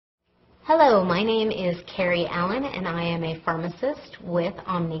Hello, my name is Carrie Allen and I am a pharmacist with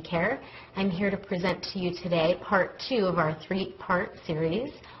Omnicare. I'm here to present to you today part 2 of our 3-part series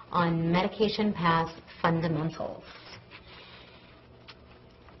on Medication Pass Fundamentals.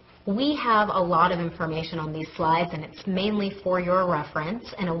 We have a lot of information on these slides and it's mainly for your reference,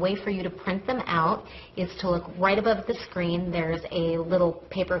 and a way for you to print them out is to look right above the screen. There's a little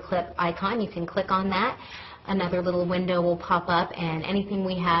paperclip icon. You can click on that. Another little window will pop up and anything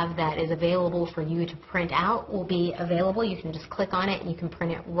we have that is available for you to print out will be available. You can just click on it and you can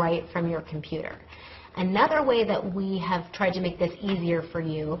print it right from your computer. Another way that we have tried to make this easier for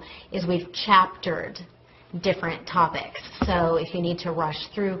you is we've chaptered different topics. So if you need to rush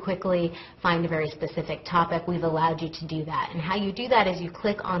through quickly, find a very specific topic, we've allowed you to do that. And how you do that is you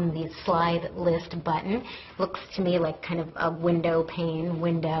click on the slide list button. It looks to me like kind of a window pane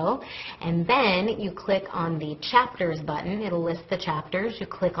window. And then you click on the chapters button. It'll list the chapters. You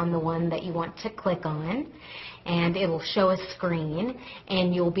click on the one that you want to click on and it'll show a screen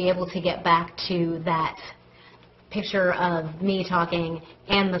and you'll be able to get back to that picture of me talking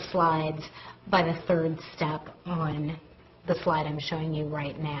and the slides by the third step on the slide I'm showing you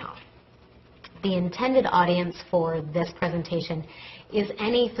right now. The intended audience for this presentation is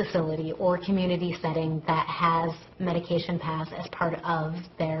any facility or community setting that has Medication Pass as part of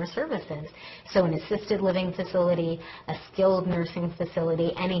their services. So an assisted living facility, a skilled nursing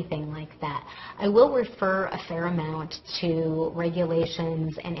facility, anything like that. I will refer a fair amount to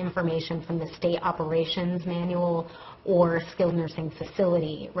regulations and information from the State Operations Manual or skilled nursing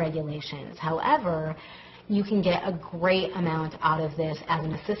facility regulations. However, you can get a great amount out of this as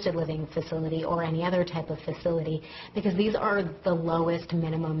an assisted living facility or any other type of facility because these are the lowest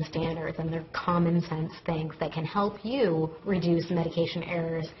minimum standards and they're common sense things that can help you reduce medication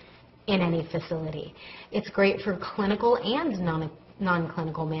errors in any facility. It's great for clinical and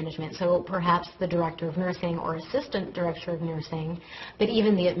non-clinical management, so perhaps the director of nursing or assistant director of nursing, but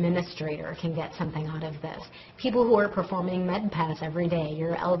even the administrator can get something out of this. People who are performing MedPass every day,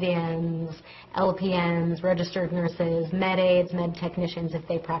 your LVNs, LPNs, registered nurses, med aides, med technicians if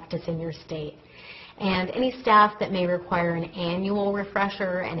they practice in your state. And any staff that may require an annual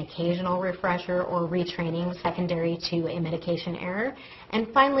refresher, an occasional refresher, or retraining secondary to a medication error. And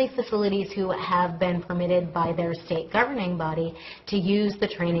finally, facilities who have been permitted by their state governing body to use the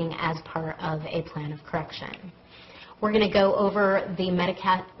training as part of a plan of correction. We're going to go over the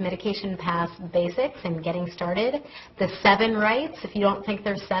Medication Pass basics and getting started. The 7 rights, if you don't think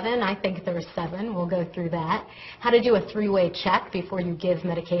there's 7, I think there's 7. We'll go through that. How to do a 3-way check before you give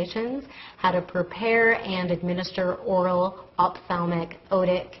medications. How to prepare and administer oral, ophthalmic,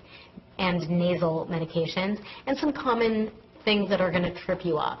 otic, and nasal medications. And some common things that are going to trip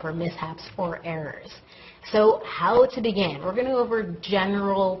you up or mishaps or errors. So how to begin? We're going to go over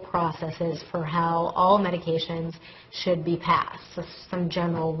general processes for how all medications should be passed, so some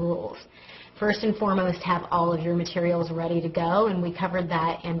general rules. First and foremost, have all of your materials ready to go, and we covered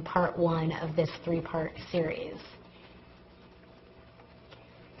that in part 1 of this 3-part series.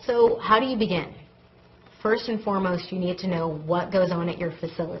 So how do you begin? First and foremost, you need to know what goes on at your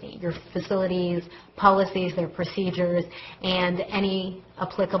facility, your facility's policies, their procedures, and any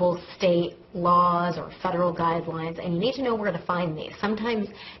applicable state laws or federal guidelines, and you need to know where to find these. Sometimes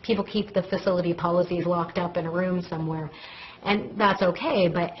people keep the facility policies locked up in a room somewhere, and that's okay,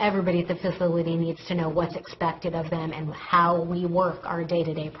 but everybody at the facility needs to know what's expected of them and how we work our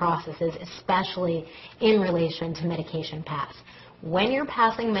day-to-day processes, especially in relation to Medication Pass. When you're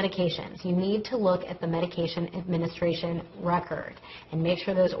passing medications, you need to look at the medication administration record and make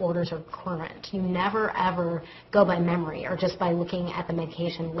sure those orders are current. You never ever go by memory or just by looking at the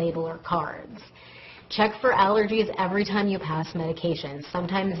medication label or cards. Check for allergies every time you pass medications.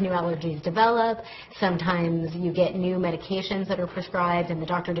 Sometimes new allergies develop, sometimes you get new medications that are prescribed and the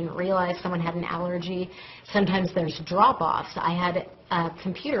doctor didn't realize someone had an allergy. Sometimes there's drop-offs. I had a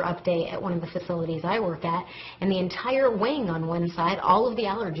computer update at one of the facilities I work at, and the entire wing on one side, all of the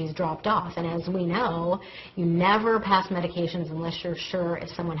allergies dropped off. And as we know, you never pass medications unless you're sure if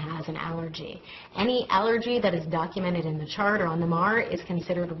someone has an allergy. Any allergy that is documented in the chart or on the MAR is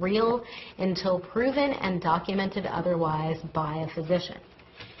considered real until proven and documented otherwise by a physician.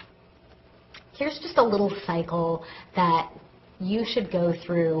 Here's just a little cycle that you should go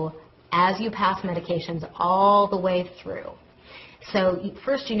through as you pass medications all the way through. So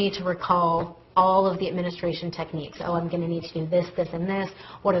first you need to recall all of the administration techniques. Oh, I'm going to need to do this, this, and this.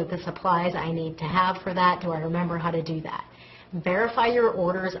 What are the supplies I need to have for that? Do I remember how to do that? Verify your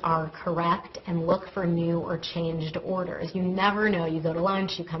orders are correct and look for new or changed orders. You never know. You go to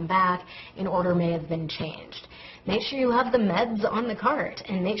lunch, you come back, an order may have been changed. Make sure you have the meds on the cart,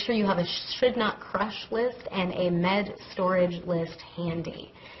 and make sure you have a should not crush list and a med storage list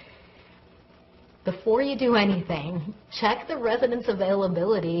handy. Before you do anything, check the resident's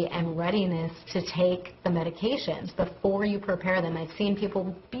availability and readiness to take the medications before you prepare them. I've seen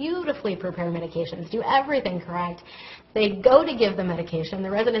people beautifully prepare medications, do everything correct. They go to give the medication, the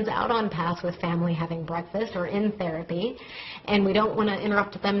resident's out on pass with family having breakfast or in therapy, and we don't want to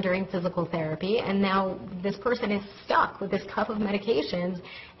interrupt them during physical therapy, and now this person is stuck with this cup of medications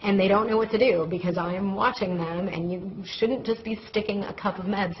and they don't know what to do because I am watching them, and you shouldn't just be sticking a cup of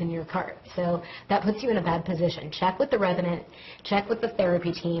meds in your cart. So that puts you in a bad position. Check with the resident, check with the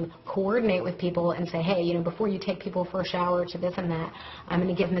therapy team, coordinate with people and say, hey, before you take people for a shower to this and that, I'm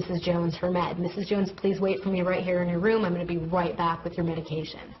going to give Mrs. Jones her med. Mrs. Jones, please wait for me right here in your room. I'm going to be right back with your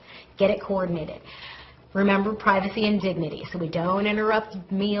medications. Get it coordinated. Remember privacy and dignity. So we don't interrupt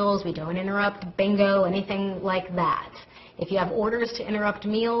meals, we don't interrupt bingo, anything like that. If you have orders to interrupt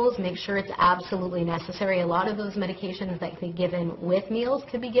meals, make sure it's absolutely necessary. A lot of those medications that can be given with meals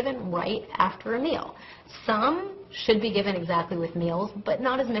could be given right after a meal. Some should be given exactly with meals, but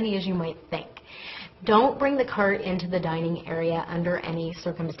not as many as you might think. Don't bring the cart into the dining area under any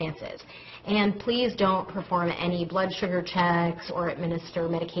circumstances. And please don't perform any blood sugar checks or administer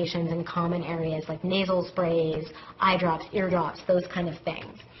medications in common areas like nasal sprays, eye drops, ear drops, those kind of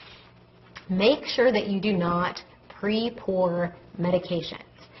things. Make sure that you do not pre-pour medications.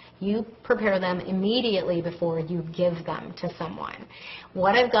 You prepare them immediately before you give them to someone.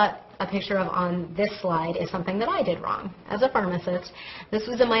 What I've got a picture of on this slide is something that I did wrong as a pharmacist. This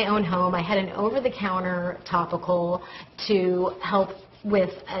was in my own home. I had an over-the-counter topical to help with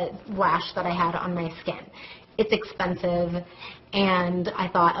a rash that I had on my skin. It's expensive, and I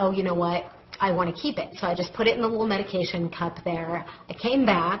thought, oh, you know what? I want to keep it. So I just put it in the little medication cup there. I came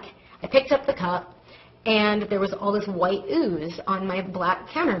back, I picked up the cup, and there was all this white ooze on my black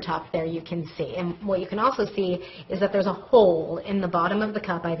countertop there, you can see. And what you can also see is that there's a hole in the bottom of the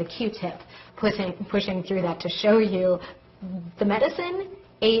cup. I have a Q-tip pushing through that to show you the medicine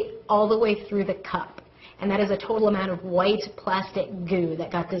ate all the way through the cup. And that is a total amount of white plastic goo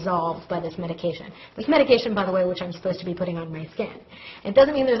that got dissolved by this medication. This medication, by the way, which I'm supposed to be putting on my skin. It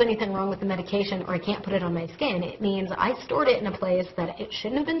doesn't mean there's anything wrong with the medication or I can't put it on my skin. It means I stored it in a place that it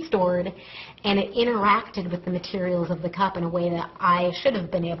shouldn't have been stored, and it interacted with the materials of the cup in a way that I should have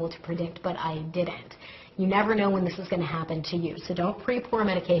been able to predict, but I didn't. You never know when this is going to happen to you. So don't pre-pour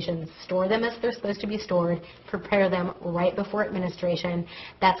medications. Store them as they're supposed to be stored. Prepare them right before administration.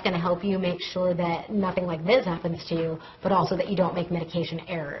 That's going to help you make sure that nothing like this happens to you, but also that you don't make medication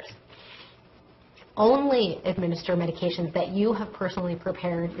errors. Only administer medications that you have personally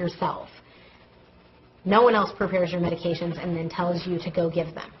prepared yourself. No one else prepares your medications and then tells you to go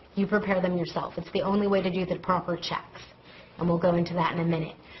give them. You prepare them yourself. It's the only way to do the proper checks. And we'll go into that in a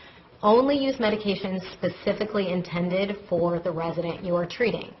minute. Only use medications specifically intended for the resident you are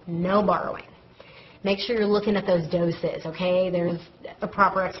treating. No borrowing. Make sure you're looking at those doses, okay? There's a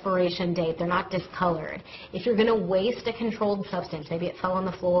proper expiration date. They're not discolored. If you're going to waste a controlled substance, maybe it fell on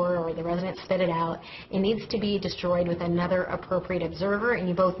the floor or the resident spit it out, it needs to be destroyed with another appropriate observer, and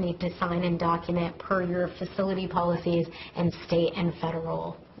you both need to sign and document per your facility policies and state and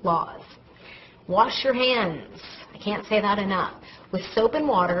federal laws. Wash your hands. I can't say that enough. With soap and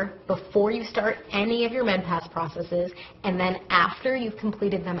water before you start any of your MedPass processes, and then after you've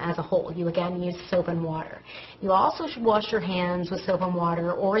completed them as a whole. You again use soap and water. You also should wash your hands with soap and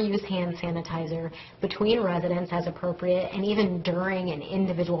water or use hand sanitizer between residents as appropriate, and even during an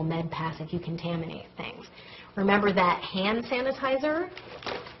individual MedPass if you contaminate things. Remember that hand sanitizer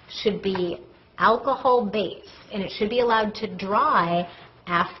should be alcohol-based, and it should be allowed to dry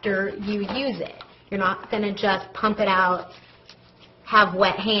after you use it. You're not going to just pump it out, have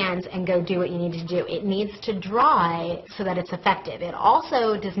wet hands, and go do what you need to do. It needs to dry so that it's effective. It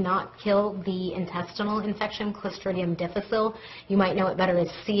also does not kill the intestinal infection, Clostridium difficile. You might know it better as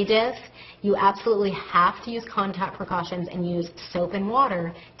C. diff. You absolutely have to use contact precautions and use soap and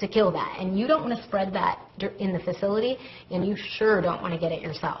water to kill that. And you don't want to spread that in the facility, and you sure don't want to get it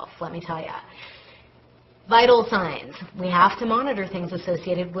yourself, let me tell you. Vital signs. We have to monitor things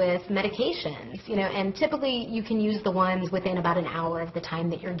associated with medications, and typically you can use the ones within about an hour of the time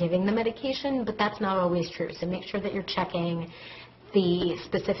that you're giving the medication, but that's not always true. So make sure that you're checking the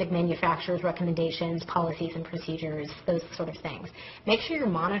specific manufacturer's recommendations, policies and procedures, those sort of things. Make sure you're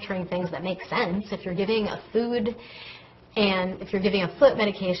monitoring things that make sense. If you're giving a food and if you're giving a foot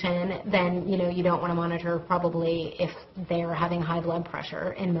medication, then you don't want to monitor probably if they're having high blood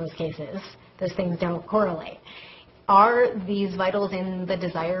pressure in most cases. Those things don't correlate. Are these vitals in the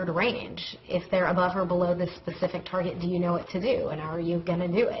desired range? If they're above or below this specific target, do you know what to do, and are you going to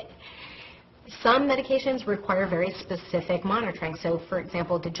do it? Some medications require very specific monitoring. So, for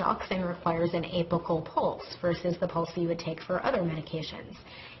example, digoxin requires an apical pulse versus the pulse you would take for other medications.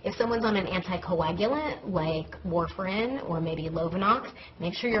 If someone's on an anticoagulant like warfarin or maybe Lovenox,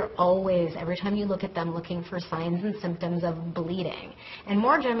 make sure you're always, every time you look at them, looking for signs and symptoms of bleeding. And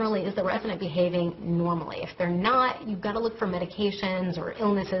more generally, is the resident behaving normally? If they're not, you've got to look for medications or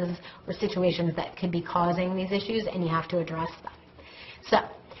illnesses or situations that could be causing these issues, and you have to address them. So,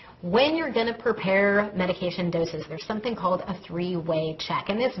 when you're going to prepare medication doses, there's something called a three-way check,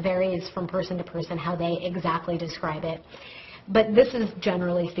 and this varies from person to person how they exactly describe it, but this is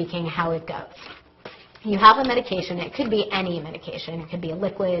generally speaking how it goes. You have a medication. It could be any medication. It could be a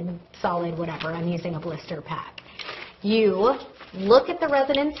liquid, solid, whatever. I'm using a blister pack. You look at the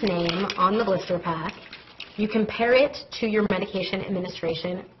resident's name on the blister pack. You compare it to your medication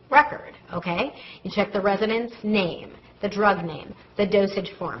administration record, okay? You check the resident's name, the drug name, the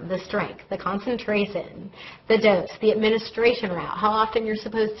dosage form, the strength, the concentration, the dose, the administration route, how often you're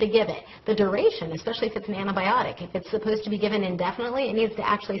supposed to give it, the duration, especially if it's an antibiotic. If it's supposed to be given indefinitely, it needs to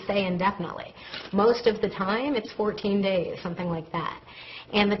actually say indefinitely. Most of the time, it's 14 days, something like that,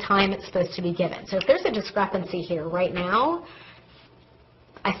 and the time it's supposed to be given. So if there's a discrepancy here right now,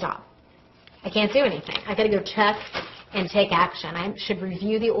 I stop. I can't do anything. I got to go check and take action. I should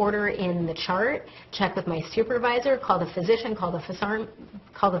review the order in the chart, check with my supervisor, call the physician, call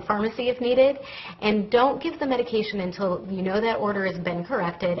the pharmacy if needed, and don't give the medication until you know that order has been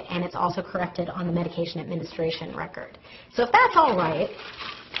corrected and it's also corrected on the medication administration record. So if that's all right,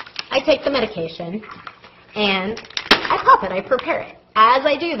 I take the medication and I pop it, I prepare it. As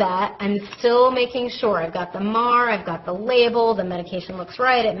I do that, I'm still making sure I've got the MAR, I've got the label, the medication looks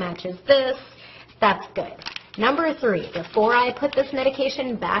right, it matches this, that's good. Number 3, before I put this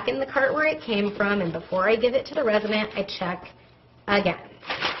medication back in the cart where it came from and before I give it to the resident, I check again.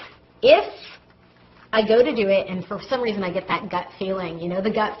 If I go to do it and for some reason I get that gut feeling, you know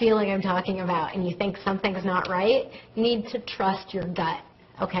the gut feeling I'm talking about, and you think something's not right, you need to trust your gut,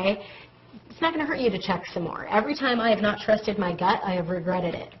 okay? It's not going to hurt you to check some more. Every time I have not trusted my gut, I have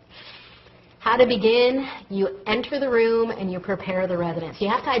regretted it. How to begin, you enter the room and you prepare the residents. You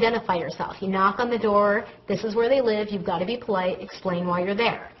have to identify yourself. You knock on the door, this is where they live, you've got to be polite, explain why you're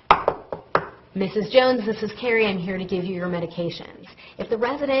there. Mrs. Jones, this is Carrie, I'm here to give you your medications. If the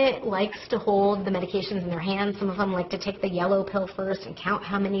resident likes to hold the medications in their hands, some of them like to take the yellow pill first and count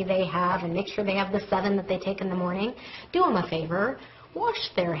how many they have and make sure they have the 7 that they take in the morning, do them a favor. Wash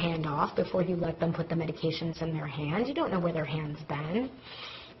their hand off before you let them put the medications in their hand. You don't know where their hand's been.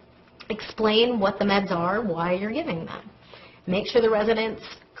 Explain what the meds are, why you're giving them. Make sure the resident's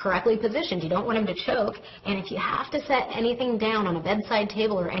correctly positioned. You don't want them to choke. And if you have to set anything down on a bedside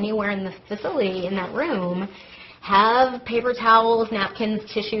table or anywhere in the facility, in that room, have paper towels, napkins,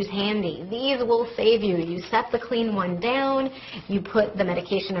 tissues handy. These will save you. You set the clean one down, you put the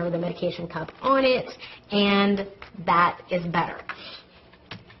medication or the medication cup on it, and that is better.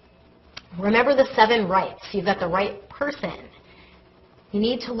 Remember the 7 rights. You've got the right person. You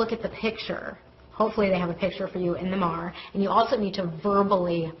need to look at the picture. Hopefully they have a picture for you in the MAR. And you also need to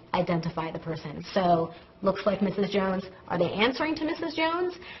verbally identify the person. So, looks like Mrs. Jones. Are they answering to Mrs.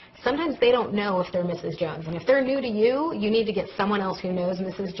 Jones? Sometimes they don't know if they're Mrs. Jones. And if they're new to you, you need to get someone else who knows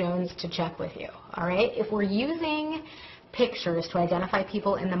Mrs. Jones to check with you. All right? If we're using pictures to identify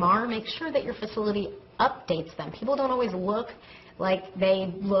people in the MAR, make sure that your facility updates them. People don't always look like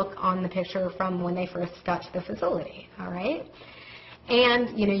they look on the picture from when they first got to the facility. All right?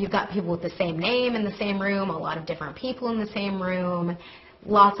 And, you know, you've got people with the same name in the same room, a lot of different people in the same room,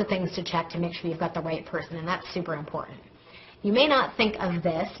 lots of things to check to make sure you've got the right person, and that's super important. You may not think of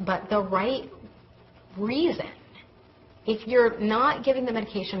this, but the right reason. If you're not giving the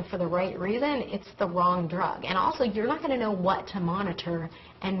medication for the right reason, it's the wrong drug. And also, you're not going to know what to monitor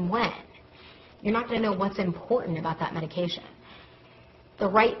and when. You're not going to know what's important about that medication. The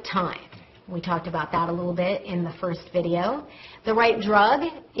right time. We talked about that a little bit in the first video. The right drug,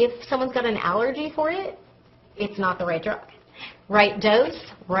 if someone's got an allergy for it, it's not the right drug. Right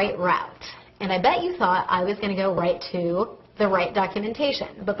dose, right route. And I bet you thought I was going to go right to the right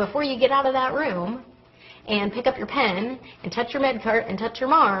documentation. But before you get out of that room and pick up your pen and touch your med cart and touch your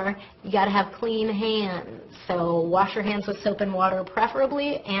MAR, you got to have clean hands. So wash your hands with soap and water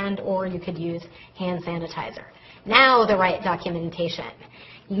preferably, and or you could use hand sanitizer. Now the right documentation.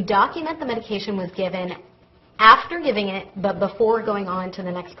 You document the medication was given after giving it, but before going on to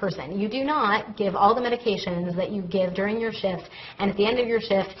the next person. You do not give all the medications that you give during your shift, and at the end of your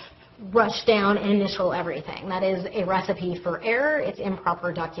shift, rush down and initial everything. That is a recipe for error. It's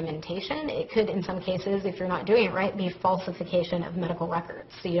improper documentation. It could, in some cases, if you're not doing it right, be falsification of medical records.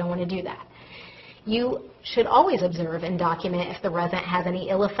 So you don't want to do that. You should always observe and document if the resident has any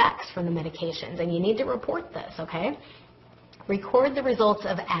ill effects from the medications, and you need to report this, okay? Record the results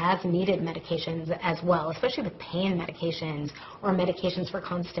of as-needed medications as well, especially with pain medications or medications for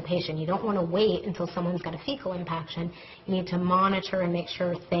constipation. You don't want to wait until someone's got a fecal impaction. You need to monitor and make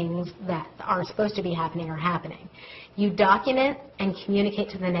sure things that are supposed to be happening are happening. You document and communicate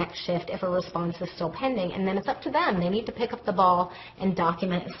to the next shift if a response is still pending, and then it's up to them. They need to pick up the ball and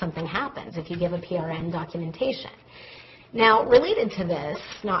document if something happens, if you give a PRN documentation. Now, related to this,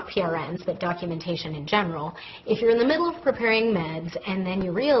 not PRNs, but documentation in general, if you're in the middle of preparing meds and then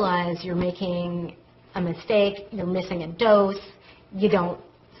you realize you're making a mistake, you're missing a dose, you don't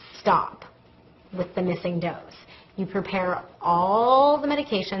stop with the missing dose. You prepare all the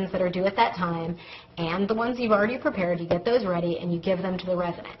medications that are due at that time and the ones you've already prepared, you get those ready and you give them to the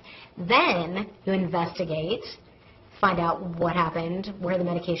resident. Then you investigate, find out what happened, where the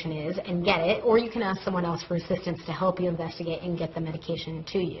medication is, and get it, or you can ask someone else for assistance to help you investigate and get the medication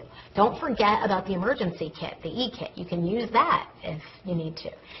to you. Don't forget about the emergency kit, the e-kit. You can use that if you need to.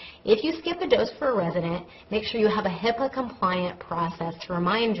 If you skip a dose for a resident, make sure you have a HIPAA-compliant process to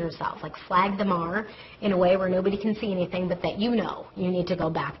remind yourself, like flag the MAR in a way where nobody can see anything, but that you know you need to go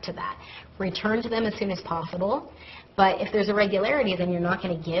back to that. Return to them as soon as possible, but if there's irregularities and you're not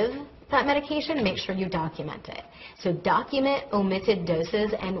going to give that medication, make sure you document it. So document omitted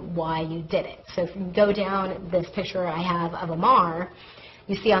doses and why you did it. So if you go down this picture I have of a MAR,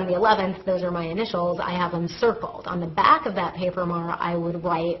 you see on the 11th, those are my initials, I have them circled. On the back of that paper MAR, I would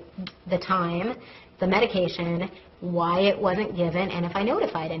write the time, the medication, why it wasn't given, and if I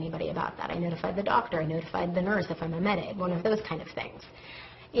notified anybody about that. I notified the doctor, I notified the nurse if I'm a med aid, one of those kind of things.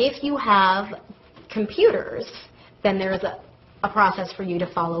 If you have computers, then there's a process for you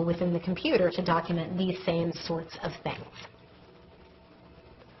to follow within the computer to document these same sorts of things.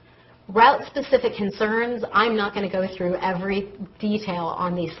 Route-specific concerns, I'm not going to go through every detail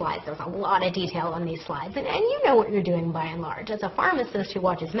on these slides. There's a lot of detail on these slides, and you know what you're doing by and large. As a pharmacist who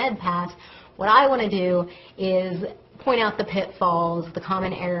watches MedPass, what I want to do is point out the pitfalls, the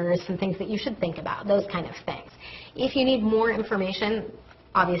common errors, some things that you should think about, those kind of things. If you need more information,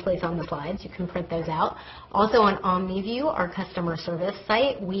 obviously it's on the slides. You can print those out. Also on OmniView, our customer service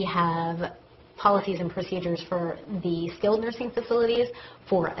site, we have policies and procedures for the skilled nursing facilities,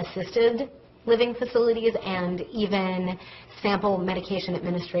 for assisted living facilities, and even sample medication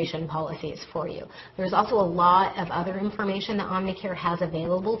administration policies for you. There's also a lot of other information that Omnicare has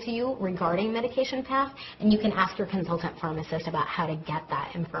available to you regarding medication path, and you can ask your consultant pharmacist about how to get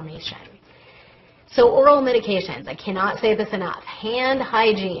that information. So oral medications, I cannot say this enough. Hand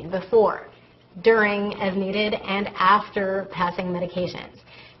hygiene before, during as needed, and after passing medications.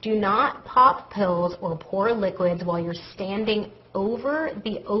 Do not pop pills or pour liquids while you're standing over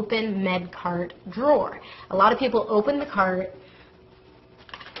the open med cart drawer. A lot of people open the cart,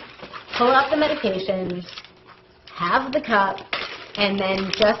 pull out the medications, have the cup, and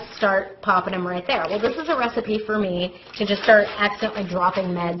then just start popping them right there. Well, this is a recipe for me to just start accidentally dropping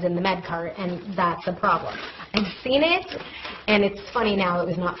meds in the med cart, and that's a problem. I've seen it, and it's funny now, it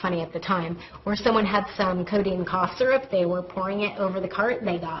was not funny at the time, where someone had some codeine cough syrup, they were pouring it over the cart,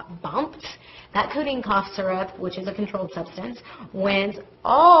 they got bumped. That codeine cough syrup, which is a controlled substance, went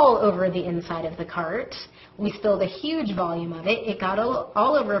all over the inside of the cart. We spilled a huge volume of it. It got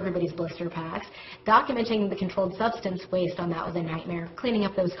all over everybody's blister packs. Documenting the controlled substance waste on that was a nightmare. Cleaning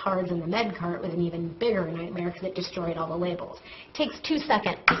up those cards in the med cart was an even bigger nightmare because it destroyed all the labels. It takes 2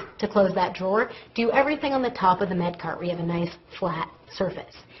 seconds to close that drawer. Do everything on the top of the med cart where you have a nice flat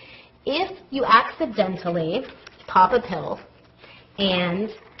surface. If you accidentally pop a pill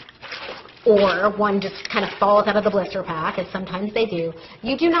or one just kind of falls out of the blister pack, as sometimes they do,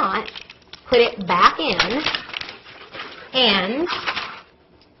 you do not put it back in and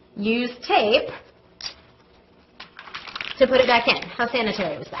use tape to put it back in. How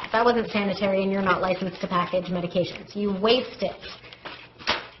sanitary was that? That wasn't sanitary, and you're not licensed to package medications. You waste it.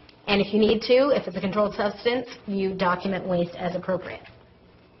 And if you need to, if it's a controlled substance, you document waste as appropriate.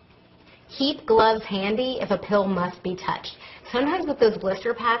 Keep gloves handy if a pill must be touched. Sometimes with those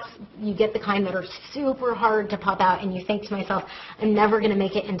blister packs, you get the kind that are super hard to pop out, and you think to myself, I'm never going to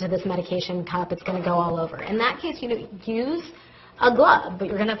make it into this medication cup. It's going to go all over. In that case, use a glove, but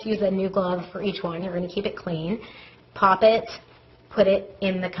you're going to have to use a new glove for each one. You're going to keep it clean. Pop it, put it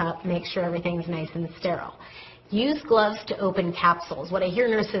in the cup, make sure everything's nice and sterile. Use gloves to open capsules. What I hear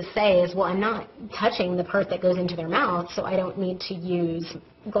nurses say is, well, I'm not touching the part that goes into their mouth, so I don't need to use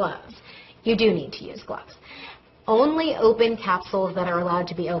gloves. You do need to use gloves. Only open capsules that are allowed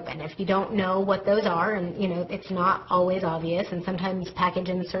to be open. If you don't know what those are, and it's not always obvious, and sometimes package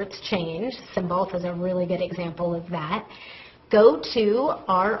inserts change. Cymbalta is a really good example of that. Go to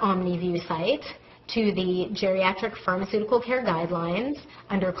our OmniView site, to the Geriatric Pharmaceutical Care Guidelines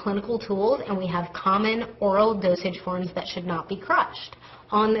under Clinical Tools, and we have common oral dosage forms that should not be crushed.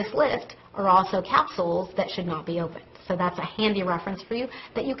 On this list are also capsules that should not be opened. So that's a handy reference for you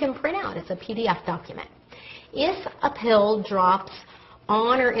that you can print out. It's a PDF document. If a pill drops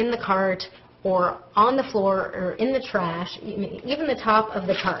on or in the cart or on the floor or in the trash, even the top of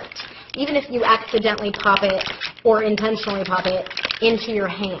the cart, even if you accidentally pop it or intentionally pop it into your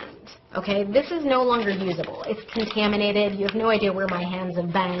hand, okay, this is no longer usable. It's contaminated. You have no idea where my hands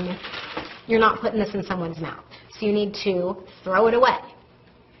have been. You're not putting this in someone's mouth. So you need to throw it away.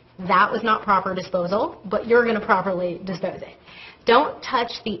 That was not proper disposal, but you're going to properly dispose it. Don't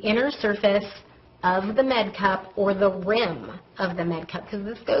touch the inner surface of the med cup or the rim of the med cup, because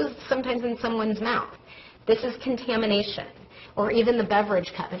this goes sometimes in someone's mouth. This is contamination. Or even the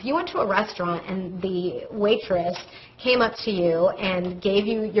beverage cup. If you went to a restaurant and the waitress came up to you and gave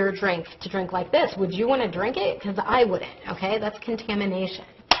you your drink to drink like this, would you want to drink it? Because I wouldn't, okay? That's contamination.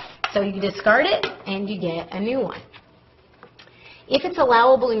 So you discard it and you get a new one. If it's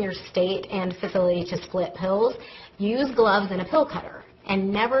allowable in your state and facility to split pills, use gloves and a pill cutter. And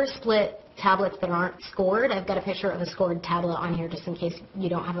never split tablets that aren't scored. I've got a picture of a scored tablet on here just in case you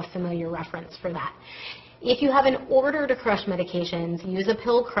don't have a familiar reference for that. If you have an order to crush medications, use a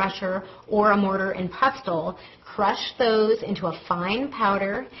pill crusher or a mortar and pestle. Crush those into a fine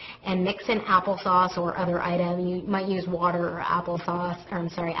powder and mix in applesauce or other item. You might use water or apple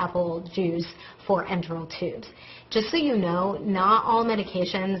juice for enteral tubes. Just so you know, not all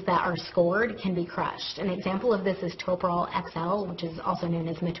medications that are scored can be crushed. An example of this is Toprol XL, which is also known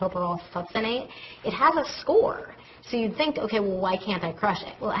as metoprolol succinate. It has a score. So you'd think, okay, well, why can't I crush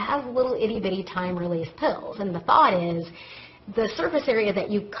it? Well, it has little itty-bitty time-release pills, and the thought is the surface area that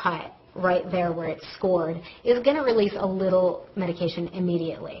you cut right there where it's scored is going to release a little medication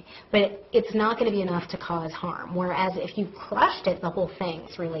immediately, but it's not going to be enough to cause harm, whereas if you crushed it, the whole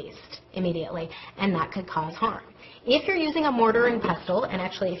thing's released immediately, and that could cause harm. If you're using a mortar and pestle, and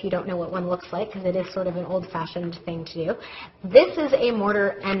actually if you don't know what one looks like, because it is sort of an old-fashioned thing to do, this is a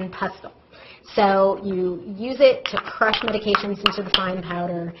mortar and pestle. So you use it to crush medications into the fine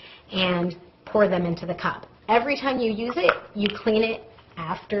powder and pour them into the cup. Every time you use it, you clean it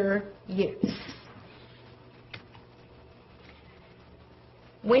after use.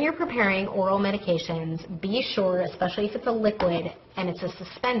 When you're preparing oral medications, be sure, especially if it's a liquid and it's a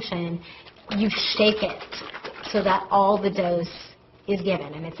suspension, you shake it so that all the dose is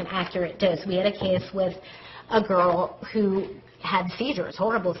given and it's an accurate dose. We had a case with a girl who had seizures,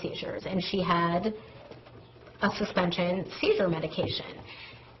 horrible seizures, and she had a suspension seizure medication.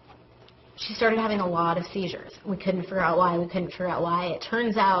 She started having a lot of seizures. We couldn't figure out why. It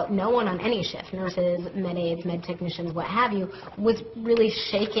turns out no one on any shift, nurses, med aides, med technicians, what have you, was really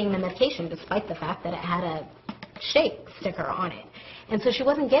shaking the medication despite the fact that it had a shake sticker on it. And so she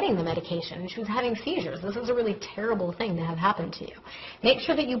wasn't getting the medication. She was having seizures. This is a really terrible thing to have happen to you. Make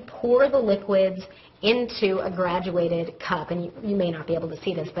sure that you pour the liquids into a graduated cup. And you may not be able to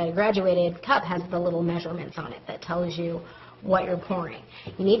see this, but a graduated cup has the little measurements on it that tells you what you're pouring.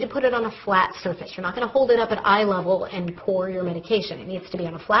 You need to put it on a flat surface. You're not going to hold it up at eye level and pour your medication. It needs to be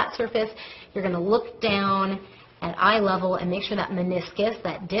on a flat surface. You're going to look down at eye level and make sure that meniscus,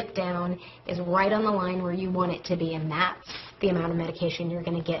 that dip down, is right on the line where you want it to be, and that's the amount of medication you're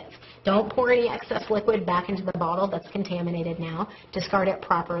going to give. Don't pour any excess liquid back into the bottle that's contaminated now. Discard it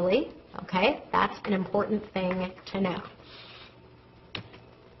properly, okay? That's an important thing to know.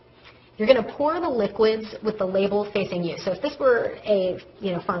 You're going to pour the liquids with the label facing you. So if this were a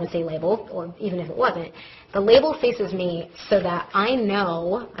pharmacy label, or even if it wasn't, the label faces me so that I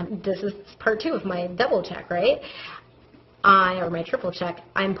know, this is part 2 of my double check, right? Or my triple check,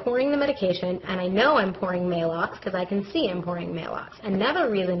 I'm pouring the medication, and I know I'm pouring Maalox because I can see I'm pouring Maalox.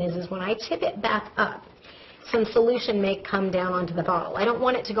 Another reason is when I tip it back up, some solution may come down onto the bottle. I don't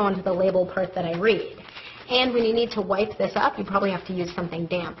want it to go onto the label part that I read. And when you need to wipe this up, you probably have to use something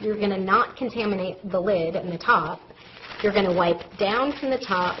damp. You're going to not contaminate the lid and the top. You're going to wipe down from the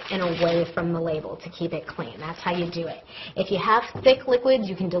top and away from the label to keep it clean. That's how you do it. If you have thick liquids,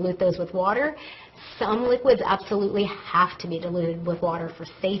 you can dilute those with water. Some liquids absolutely have to be diluted with water for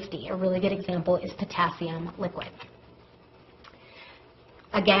safety. A really good example is potassium liquid.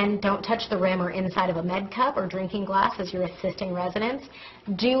 Again, don't touch the rim or inside of a med cup or drinking glass as you're assisting residents.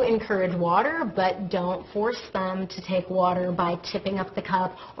 Do encourage water, but don't force them to take water by tipping up the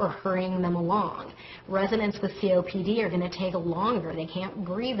cup or hurrying them along. Residents with COPD are going to take longer. They can't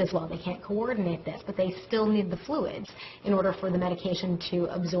breathe as well. They can't coordinate this, but they still need the fluids in order for the medication to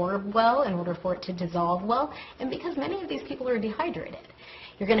absorb well, in order for it to dissolve well, and because many of these people are dehydrated.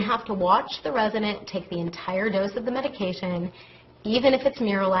 You're going to have to watch the resident take the entire dose of the medication, even if it's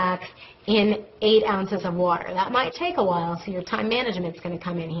Miralax, in 8 ounces of water. That might take a while, so your time management is going to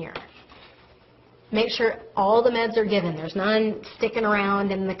come in here. Make sure all the meds are given. There's none sticking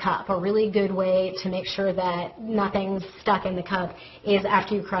around in the cup. A really good way to make sure that nothing's stuck in the cup is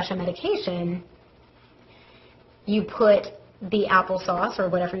after you crush a medication, you put the applesauce or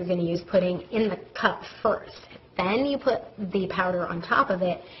whatever you're going to use pudding in the cup first. Then you put the powder on top of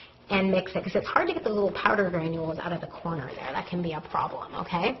it and mix it, because it's hard to get the little powder granules out of the corner there. That can be a problem,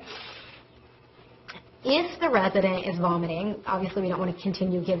 okay? If the resident is vomiting, obviously we don't want to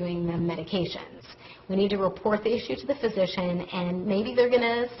continue giving them medications. We need to report the issue to the physician, and maybe they're going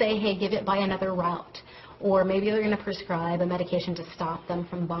to say, hey, give it by another route. Or maybe they're going to prescribe a medication to stop them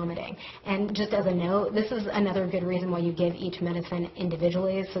from vomiting. And just as a note, this is another good reason why you give each medicine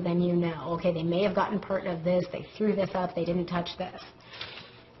individually, so then you know, okay, they may have gotten part of this, they threw this up, they didn't touch this.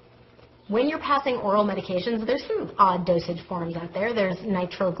 When you're passing oral medications, there's some odd dosage forms out there. There's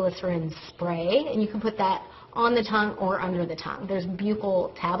nitroglycerin spray, and you can put that on the tongue or under the tongue. There's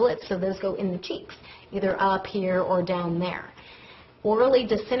buccal tablets, so those go in the cheeks, either up here or down there. Orally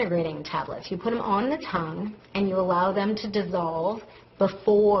disintegrating tablets, you put them on the tongue, and you allow them to dissolve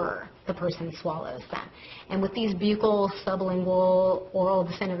before the person swallows them. And with these buccal, sublingual, oral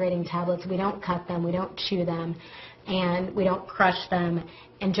disintegrating tablets, we don't cut them, we don't chew them, and we don't crush them,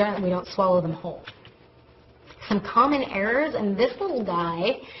 and generally we don't swallow them whole. Some common errors, and this little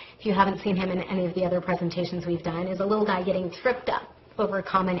guy, if you haven't seen him in any of the other presentations we've done, is a little guy getting tripped up over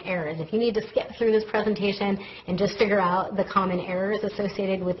common errors. If you need to skip through this presentation and just figure out the common errors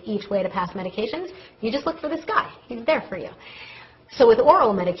associated with each way to pass medications, you just look for this guy. He's there for you. So with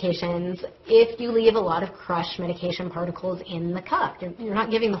oral medications, if you leave a lot of crushed medication particles in the cup, you're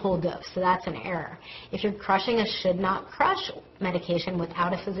not giving the whole dose, so that's an error. If you're crushing a should not crush medication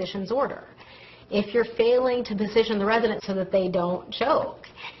without a physician's order. If you're failing to position the resident so that they don't choke.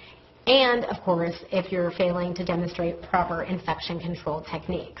 And, of course, if you're failing to demonstrate proper infection control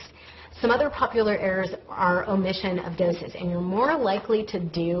techniques. Some other popular errors are omission of doses, and you're more likely to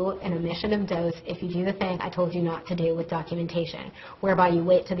do an omission of dose if you do the thing I told you not to do with documentation, whereby you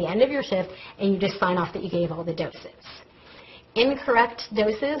wait to the end of your shift and you just sign off that you gave all the doses. Incorrect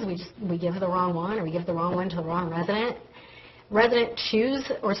doses, we give the wrong one, or we give the wrong one to the wrong resident. Resident chews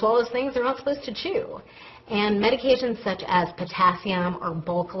or swallows things they're not supposed to chew. And medications such as potassium or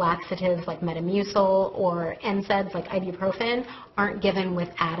bulk laxatives like Metamucil or NSAIDs like ibuprofen aren't given with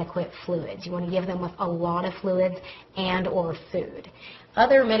adequate fluids. You want to give them with a lot of fluids and or food.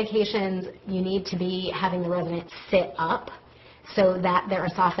 Other medications, you need to be having the resident sit up so that their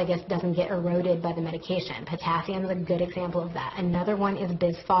esophagus doesn't get eroded by the medication. Potassium is a good example of that. Another one is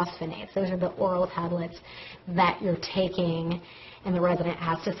bisphosphonates. Those are the oral tablets that you're taking, and the resident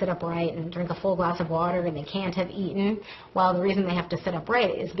has to sit upright and drink a full glass of water, and they can't have eaten. Well, the reason they have to sit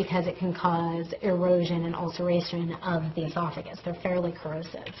upright is because it can cause erosion and ulceration of the esophagus. They're fairly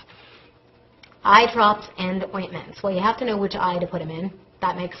corrosive. Eye drops and ointments. Well, you have to know which eye to put them in.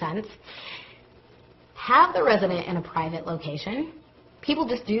 That makes sense. Have the resident in a private location. People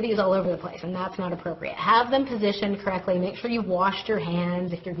just do these all over the place, and that's not appropriate. Have them positioned correctly. Make sure you've washed your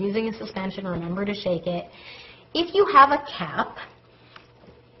hands. If you're using a suspension, remember to shake it. If you have a cap,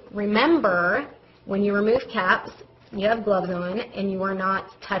 remember when you remove caps, you have gloves on and you are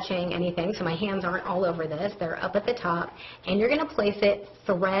not touching anything. So my hands aren't all over this. They're up at the top. And you're going to place it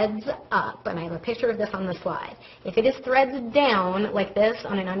threads up. And I have a picture of this on the slide. If it is threads down like this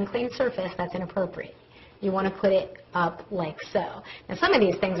on an unclean surface, that's inappropriate. You want to put it up like so. Now some of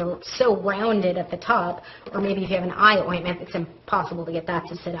these things are so rounded at the top, or maybe if you have an eye ointment, it's impossible to get that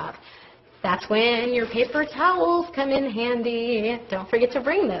to sit up. That's when your paper towels come in handy. Don't forget to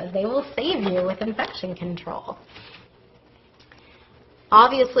bring those. They will save you with infection control.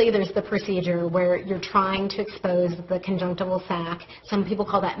 Obviously, there's the procedure where you're trying to expose the conjunctival sac. Some people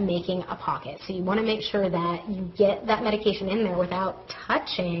call that making a pocket. So you want to make sure that you get that medication in there without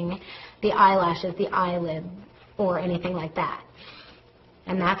touching the eyelashes, the eyelid, or anything like that.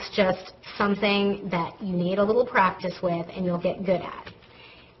 And that's just something that you need a little practice with and you'll get good at.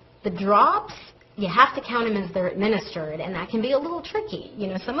 The drops, you have to count them as they're administered, and that can be a little tricky. You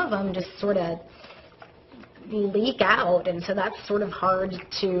know, some of them just sort of leak out, and so that's sort of hard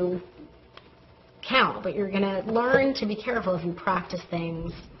to count. But you're going to learn to be careful if you practice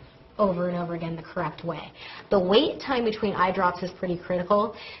things over and over again the correct way. The wait time between eye drops is pretty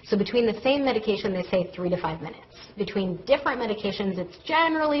critical. So between the same medication, they say 3 to 5 minutes. Between different medications, it's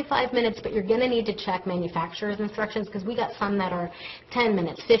generally 5 minutes, but you're going to need to check manufacturer's instructions, because we got some that are 10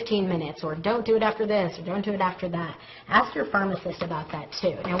 minutes, 15 minutes, or don't do it after this, or don't do it after that. Ask your pharmacist about that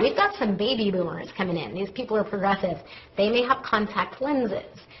too. Now, we've got some baby boomers coming in. These people are progressive. They may have contact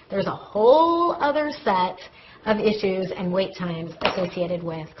lenses. There's a whole other set of issues and wait times associated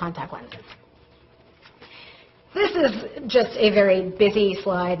with contact lenses. This is just a very busy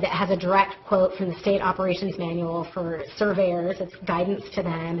slide that has a direct quote from the State Operations Manual for surveyors. It's guidance to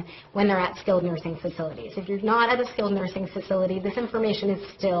them when they're at skilled nursing facilities. If you're not at a skilled nursing facility, this information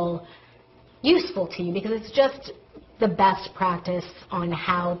is still useful to you, because it's just the best practice on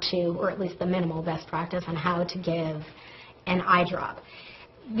how to, or at least the minimal best practice on how to give an eye drop.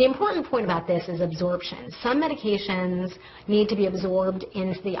 The important point about this is absorption. Some medications need to be absorbed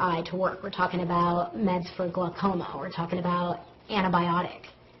into the eye to work. We're talking about meds for glaucoma. We're talking about antibiotic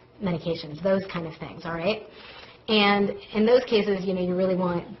medications, those kind of things, all right? And in those cases, you know, you really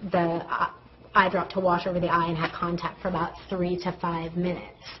want the eye drop to wash over the eye and have contact for about 3 to 5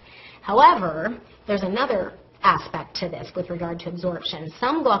 minutes. However, there's another aspect to this with regard to absorption.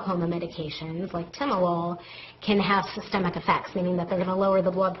 Some glaucoma medications, like timolol, can have systemic effects, meaning that they're going to lower the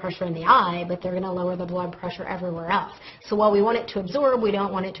blood pressure in the eye, but they're going to lower the blood pressure everywhere else. So while we want it to absorb, we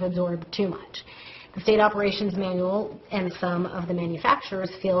don't want it to absorb too much. The State Operations Manual and some of the manufacturers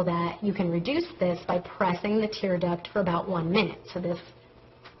feel that you can reduce this by pressing the tear duct for about 1 minute. So this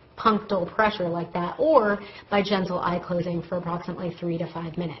punctal pressure like that, or by gentle eye closing for approximately 3 to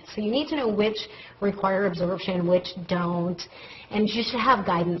 5 minutes. So you need to know which require absorption, which don't, and you should have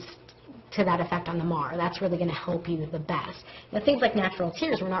guidance to that effect on the MAR. That's really going to help you the best. Now, things like natural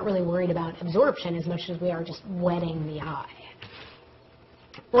tears, we're not really worried about absorption as much as we are just wetting the eye.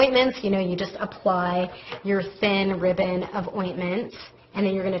 Ointments, you know, you just apply your thin ribbon of ointments, and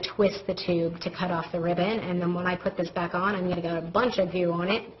then you're going to twist the tube to cut off the ribbon. And then when I put this back on, I'm going to get a bunch of goo on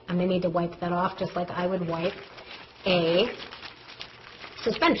it. I'm going to need to wipe that off just like I would wipe a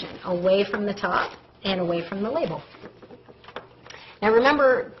suspension, away from the top and away from the label. Now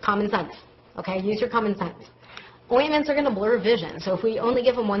remember, common sense, okay? Use your common sense. Ointments are going to blur vision, so if we only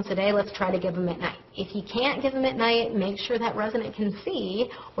give them once a day, let's try to give them at night. If you can't give them at night, make sure that resident can see,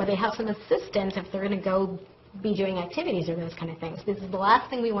 or they have some assistance if they're going to go be doing activities or those kind of things. This is the last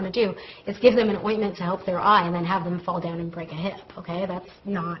thing we want to do, is give them an ointment to help their eye and then have them fall down and break a hip, okay? That's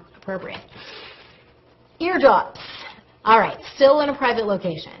not appropriate. Eardrops. All right, still in a private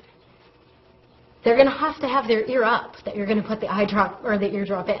location. They're going to have their ear up that you're going to put the eye drop or the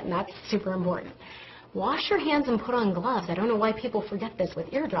eardrop in. That's super important. Wash your hands and put on gloves. I don't know why people forget this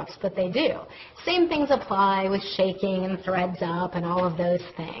with eardrops, but they do. Same things apply with shaking and threads up and all of those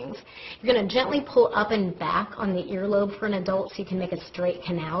things. You're going to gently pull up and back on the earlobe for an adult so you can make a straight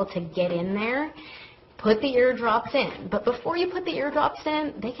canal to get in there. Put the eardrops in. But before you put the eardrops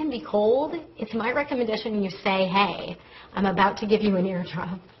in, they can be cold. It's my recommendation you say, hey, I'm about to give you an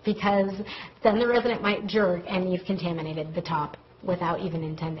eardrop, because then the resident might jerk and you've contaminated the top without even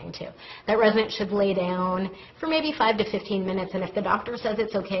intending to. That resident should lay down for maybe 5 to 15 minutes, and if the doctor says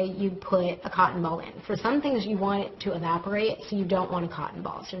it's okay, you put a cotton ball in. For some things, you want it to evaporate, so you don't want a cotton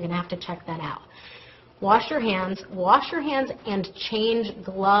ball, so you're going to have to check that out. Wash your hands, and change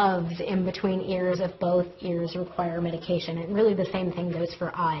gloves in between ears if both ears require medication. And really the same thing goes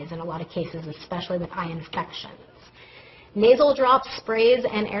for eyes in a lot of cases, especially with eye infections. Nasal drops, sprays,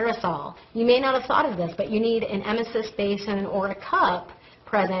 and aerosol. You may not have thought of this, but you need an emesis basin or a cup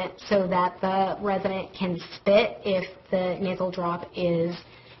present so that the resident can spit if the nasal drop is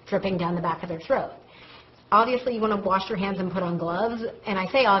dripping down the back of their throat. Obviously, you want to wash your hands and put on gloves, and I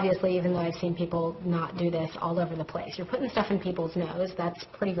say obviously even though I've seen people not do this all over the place. You're putting stuff in people's nose. That's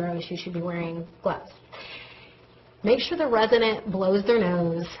pretty gross. You should be wearing gloves. Make sure the resident blows their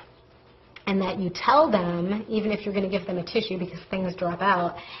nose, and that you tell them, even if you're going to give them a tissue because things drop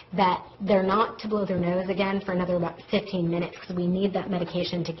out, that they're not to blow their nose again for another about 15 minutes because we need that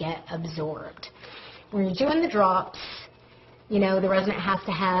medication to get absorbed. When you're doing the drops, you know, the resident has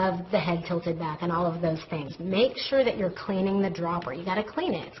to have the head tilted back and all of those things. Make sure that you're cleaning the dropper. You got to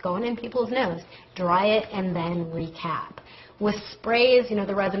clean it. It's going in people's nose. Dry it and then recap. With sprays, you know,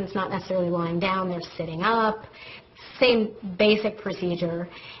 the resident's not necessarily lying down. They're sitting up. Same basic procedure,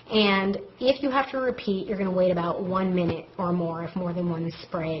 and if you have to repeat, you're going to wait about 1 minute or more if more than one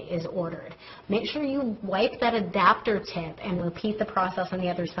spray is ordered. Make sure you wipe that adapter tip and repeat the process on the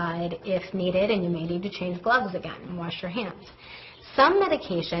other side if needed, and you may need to change gloves again and wash your hands. Some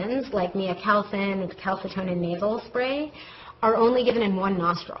medications, like miacalcin, calcitonin nasal spray, are only given in one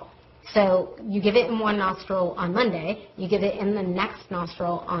nostril. So you give it in one nostril on Monday, you give it in the next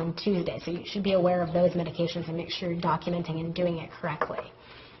nostril on Tuesday. So you should be aware of those medications and make sure you're documenting and doing it correctly.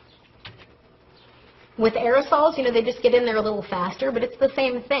 With aerosols, they just get in there a little faster, but it's the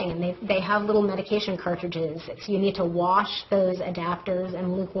same thing. They have little medication cartridges. So you need to wash those adapters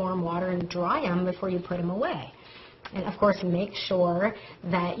in lukewarm water and dry them before you put them away. And of course, make sure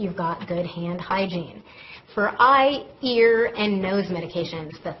that you've got good hand hygiene. For eye, ear, and nose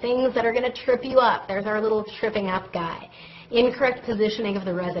medications, the things that are going to trip you up, there's our little tripping up guy. Incorrect positioning of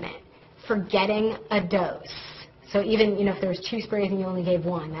the resident, forgetting a dose. So even if there's 2 sprays and you only gave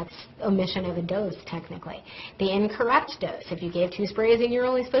 1, that's omission of a dose technically. The incorrect dose, if you gave 2 sprays and you're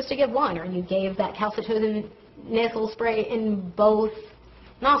only supposed to give 1, or you gave that calcitonin nasal spray in both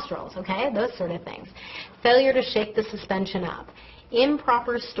nostrils, okay? Those sort of things. Failure to shake the suspension up.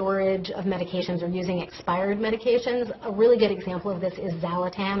 Improper storage of medications or using expired medications. A really good example of this is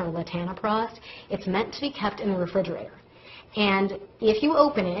Zalatan or latanoprost. It's meant to be kept in the refrigerator. And if you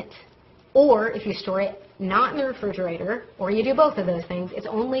open it, or if you store it not in the refrigerator, or you do both of those things, it's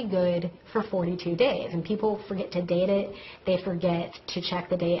only good for 42 days. And people forget to date it. They forget to check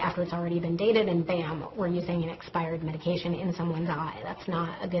the date after it's already been dated, and bam, we're using an expired medication in someone's eye. That's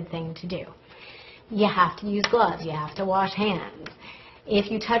not a good thing to do. You have to use gloves. You have to wash hands.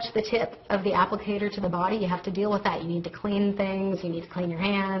 If you touch the tip of the applicator to the body, you have to deal with that. You need to clean things. You need to clean your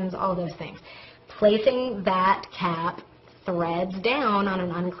hands, all those things. Placing that cap threads down on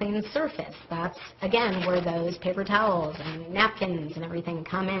an unclean surface. That's, again, where those paper towels and napkins and everything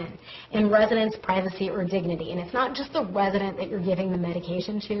come in. And residents' privacy or dignity. And it's not just the resident that you're giving the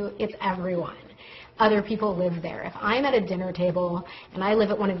medication to, it's everyone. Other people live there. If I'm at a dinner table and I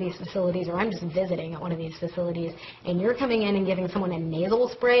live at one of these facilities, or I'm just visiting at one of these facilities, and you're coming in and giving someone a nasal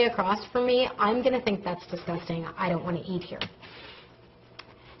spray across from me, I'm going to think that's disgusting. I don't want to eat here.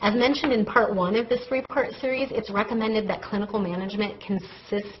 As mentioned in part 1 of this 3-part series, it's recommended that clinical management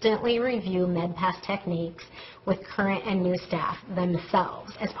consistently review MedPass techniques with current and new staff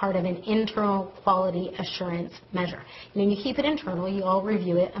themselves as part of an internal quality assurance measure. You keep it internal, you all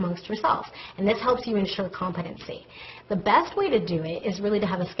review it amongst yourselves, and this helps you ensure competency. The best way to do it is really to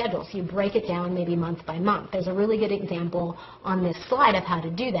have a schedule, so you break it down maybe month by month. There's a really good example on this slide of how to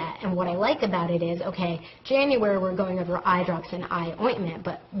do that, and what I like about it is, okay, January we're going over eye drops and eye ointment,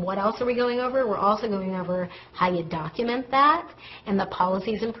 but what else are we going over? We're also going over how you document that and the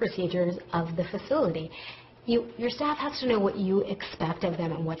policies and procedures of the facility. Your staff has to know what you expect of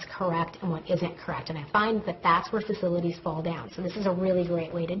them and what's correct and what isn't correct. And I find that that's where facilities fall down. So this is a really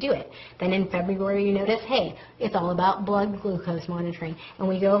great way to do it. Then in February, you notice, hey, it's all about blood glucose monitoring. And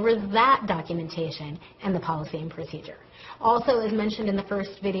we go over that documentation and the policy and procedure. Also, as mentioned in the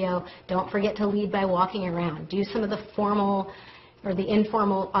first video, don't forget to lead by walking around. Do some of the formal or the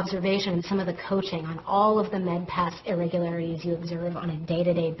informal observation and some of the coaching on all of the MedPass irregularities you observe on a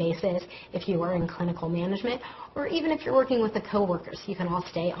day-to-day basis if you are in clinical management, or even if you're working with the coworkers, so you can all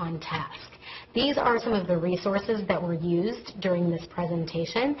stay on task. These are some of the resources that were used during this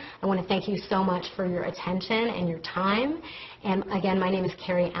presentation. I want to thank you so much for your attention and your time. And again, my name is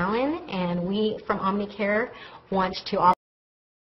Carrie Allen, and we from Omnicare want to offer